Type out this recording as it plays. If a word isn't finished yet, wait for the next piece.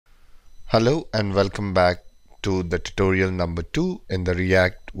Hello and welcome back to the tutorial number 2 in the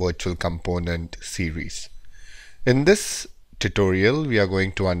React Virtual Component series. In this tutorial, we are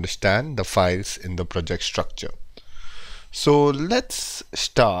going to understand the files in the project structure. So let's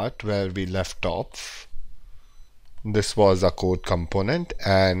start where we left off. This was a code component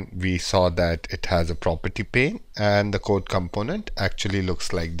and we saw that it has a property pane and the code component actually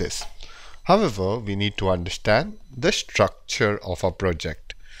looks like this. However, we need to understand the structure of a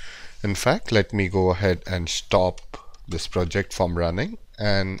project. In fact, let me go ahead and stop this project from running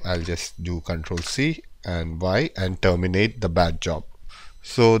and I'll just do Ctrl C and Y and terminate the bad job.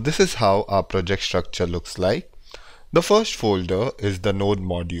 So this is how our project structure looks like. The first folder is the node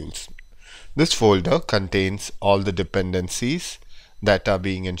modules. This folder contains all the dependencies that are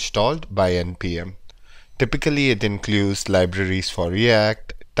being installed by npm. Typically it includes libraries for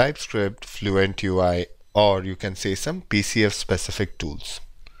React, TypeScript, Fluent UI, or you can say some PCF specific tools.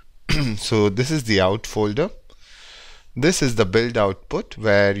 So this is the out folder. This is the build output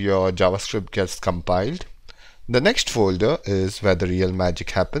where your JavaScript gets compiled. The next folder is where the real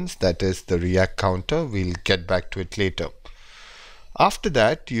magic happens, that is the React counter. We'll get back to it later. After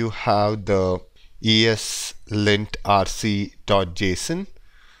that, you have the eslint.rc.json,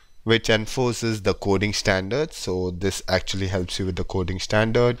 which enforces the coding standard. So this actually helps you with the coding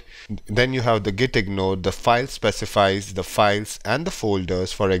standard. Then you have the git ignore. The file specifies the files and the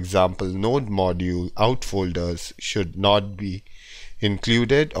folders. For example, node module out folders should not be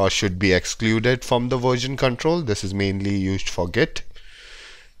included or should be excluded from the version control. This is mainly used for git.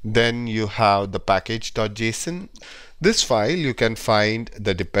 Then you have the package.json. This file you can find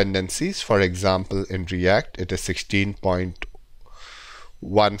the dependencies. For example, in React it is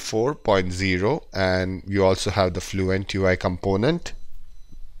 16.14.0 and you also have the Fluent UI component.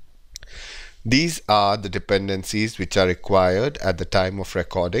 These are the dependencies which are required at the time of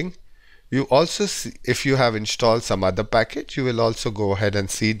recording. You also see, if you have installed some other package, you will also go ahead and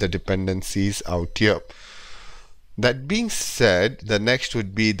see the dependencies out here. That being said, the next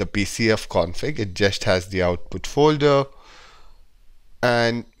would be the PCF config. It just has the output folder,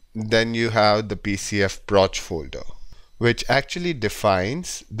 and then you have the PCF proj folder, which actually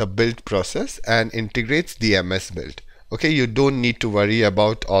defines the build process and integrates the MS build. Okay, you don't need to worry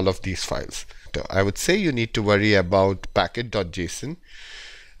about all of these files. I would say you need to worry about package.json,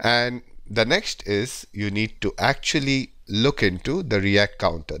 and the next is you need to actually look into the React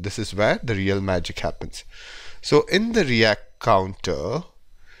counter. This is where the real magic happens. So in the React counter,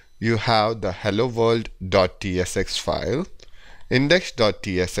 you have the hello world.tsx file,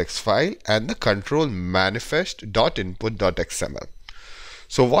 index.tsx file, and the control manifest.input.xml.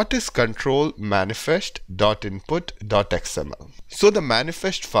 So what is control manifest.input.xml? So the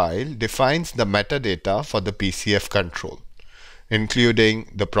manifest file defines the metadata for the PCF control,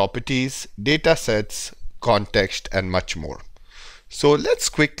 including the properties, data sets, context, and much more. So let's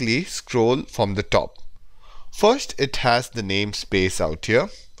quickly scroll from the top. First, it has the namespace out here,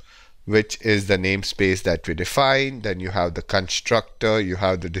 which is the namespace that we define. Then you have the constructor, you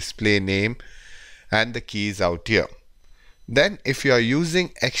have the display name, and the keys out here. Then if you are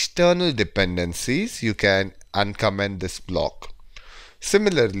using external dependencies, you can uncomment this block.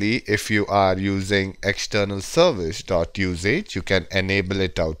 Similarly, if you are using external service.usage, you can enable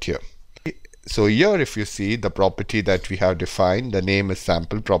it out here. So here if you see the property that we have defined, the name is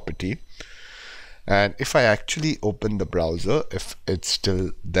sample property. And if I actually open the browser, if it's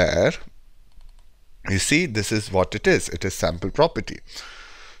still there, you see this is what it is. It is sample property.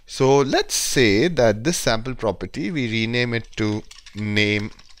 So let's say that this sample property, we rename it to name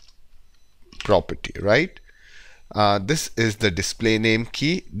property, right? This is the display name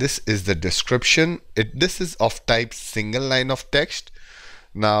key. This is the description. This is of type single line of text.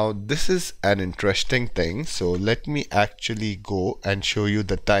 Now this is an interesting thing. So let me actually go and show you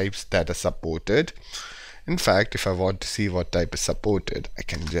the types that are supported. In fact, if I want to see what type is supported, I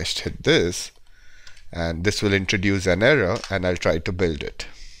can just hit this and this will introduce an error and I'll try to build it.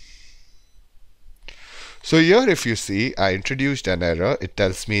 So here if you see, I introduced an error. It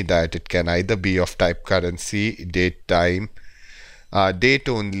tells me that it can either be of type currency, date time, date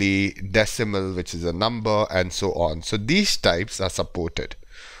only, decimal, which is a number, and so on. So these types are supported.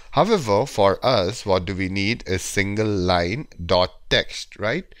 However, for us, what do we need is single line dot text,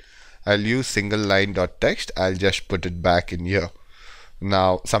 right? I'll use single line dot text. I'll just put it back in here.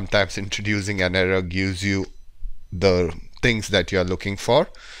 Now, sometimes introducing an error gives you the things that you're looking for.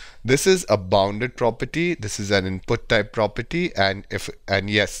 This is a bounded property. This is an input type property, and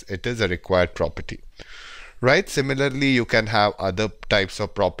yes, it is a required property, right? Similarly, you can have other types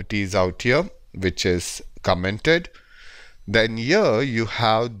of properties out here, which is commented. Then here you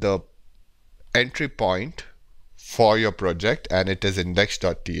have the entry point for your project, and it is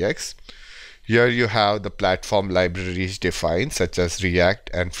index.tx. Here you have the platform libraries defined, such as React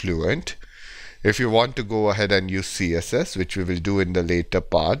and Fluent. If you want to go ahead and use CSS, which we will do in the later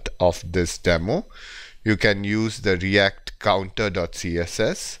part of this demo, you can use the React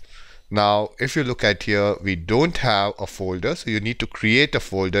counter.css. Now, if you look at here, we don't have a folder, so you need to create a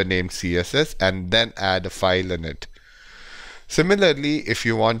folder named CSS and then add a file in it. Similarly, if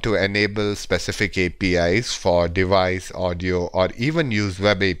you want to enable specific APIs for device, audio, or even use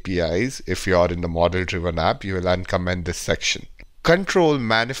web APIs, if you are in the model-driven app, you will uncomment this section. Control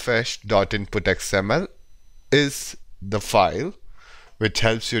manifest.input.xml is the file which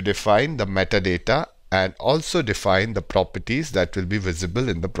helps you define the metadata and also define the properties that will be visible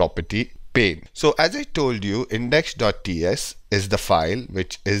in the property pane. So as I told you, index.ts is the file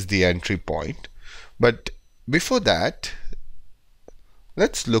which is the entry point. But before that,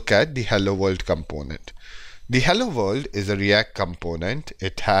 let's look at the Hello World component. The Hello World is a React component.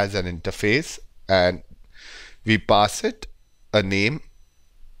 It has an interface and we pass it a name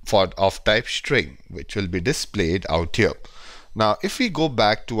of type string, which will be displayed out here. Now, if we go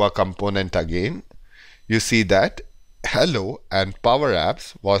back to our component again, you see that hello and Power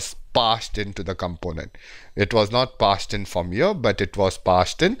Apps was passed into the component. It was not passed in from here, but it was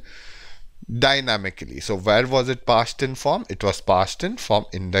passed in dynamically. So where was it passed in from? It was passed in from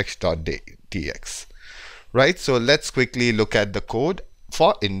index.tx. Right? So let's quickly look at the code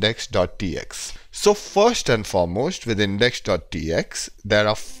for index.tx. So first and foremost, with index.tx, there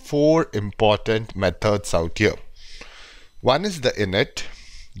are 4 important methods out here. One is the init,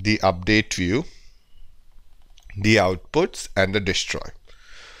 the update view, the outputs, and the destroy.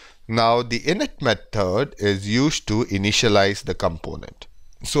 Now the init method is used to initialize the component.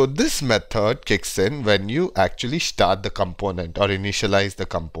 So this method kicks in when you actually start the component or initialize the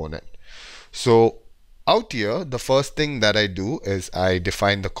component. So out here, the first thing that I do is I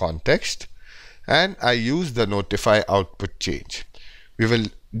define the context and I use the notify output change. We will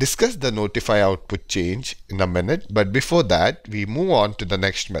discuss the notify output change in a minute, but before that, we move on to the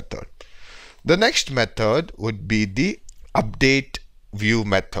next method. The next method would be the update view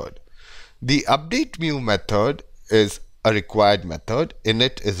method. The update view method is a required method.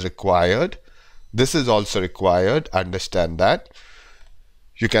 Init is required. This is also required. Understand that.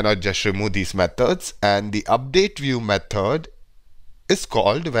 You cannot just remove these methods. And the update view method is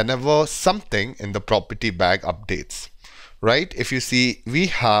called whenever something in the property bag updates. Right? If you see, we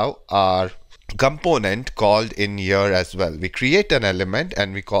have our component called in here as well. We create an element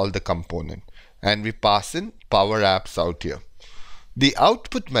and we call the component. And we pass in Power Apps out here. The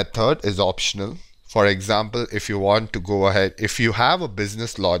output method is optional. For example, if you want to go ahead, if you have a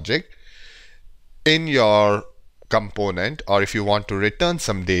business logic in your component, or if you want to return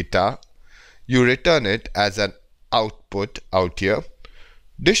some data, you return it as an output out here.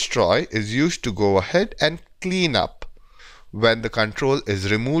 Destroy is used to go ahead and clean up when the control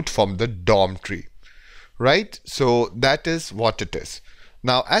is removed from the DOM tree. Right? So that is what it is.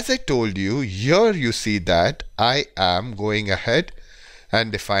 Now, as I told you, here you see that I am going ahead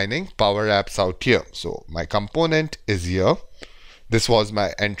and defining Power Apps out here. So my component is here. This was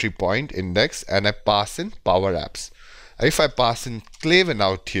my entry point index and I pass in Power Apps. If I pass in Clavin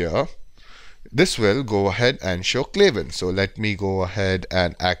out here, this will go ahead and show Clavin. So let me go ahead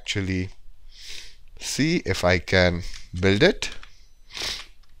and actually see if I can build it.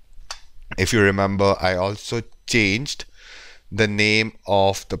 If you remember, I also changed the name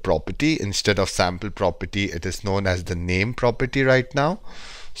of the property. Instead of sample property, it is known as the name property right now.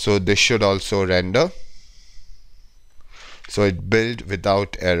 So this should also render. So it built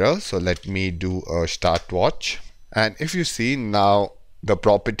without error. So let me do a start watch. And if you see now, the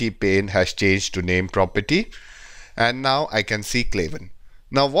property pane has changed to name property. And now I can see Clavin.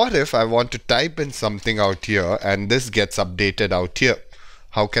 Now what if I want to type in something out here and this gets updated out here?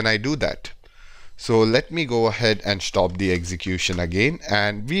 How can I do that? So let me go ahead and stop the execution again,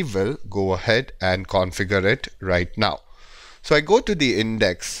 and we will go ahead and configure it right now. So I go to the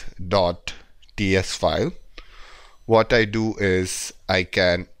index.ts file. What I do is I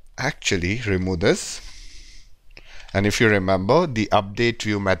can actually remove this. And if you remember, the update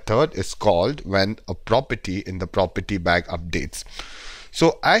view method is called when a property in the property bag updates.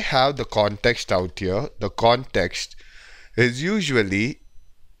 So I have the context out here. The context is usually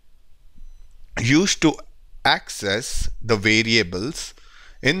used to access the variables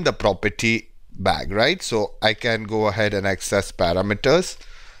in the property bag, right? So I can go ahead and access parameters.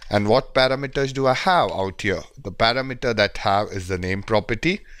 And what parameters do I have out here? The parameter that I have is the name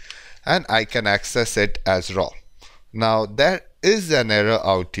property, and I can access it as raw. Now there is an error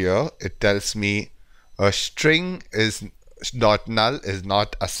out here. It tells me a string is dot null is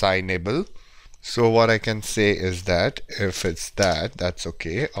not assignable. So what I can say is that if it's that, that's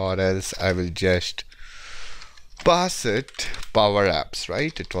okay, or else I will just pass it Power Apps,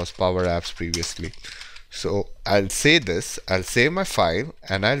 right? It was Power Apps previously. So I'll say this, I'll save my file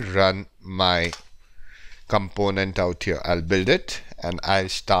and I'll run my component out here. I'll build it and I'll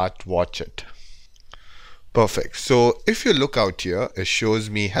start watch it. Perfect. So if you look out here, it shows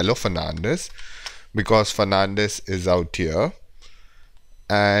me hello Fernandez because Fernandez is out here,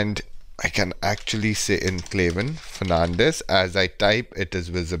 and I can actually say in Claven Fernandez. As I type, it is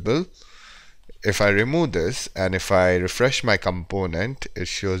visible. If I remove this and if I refresh my component, it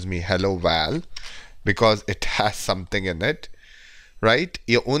shows me hello Val because it has something in it, right?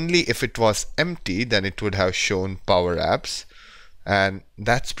 Only if it was empty, then it would have shown Power Apps. And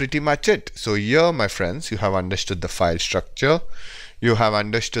that's pretty much it. So here, my friends, you have understood the file structure. You have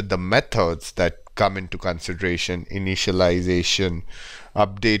understood the methods that come into consideration: initialization,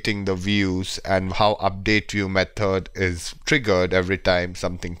 updating the views, and how update view method is triggered every time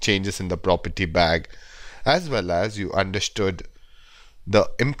something changes in the property bag, as well as you understood the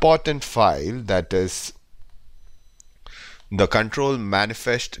important file, that is the control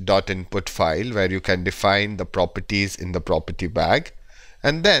manifest.input file, where you can define the properties in the property bag.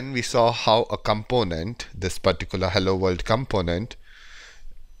 And then we saw how a component, this particular hello world component,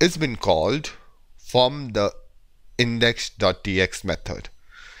 is been called from the index.txt method.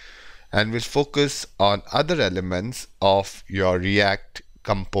 And we'll focus on other elements of your React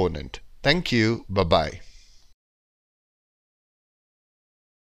component. Thank you. Bye-bye.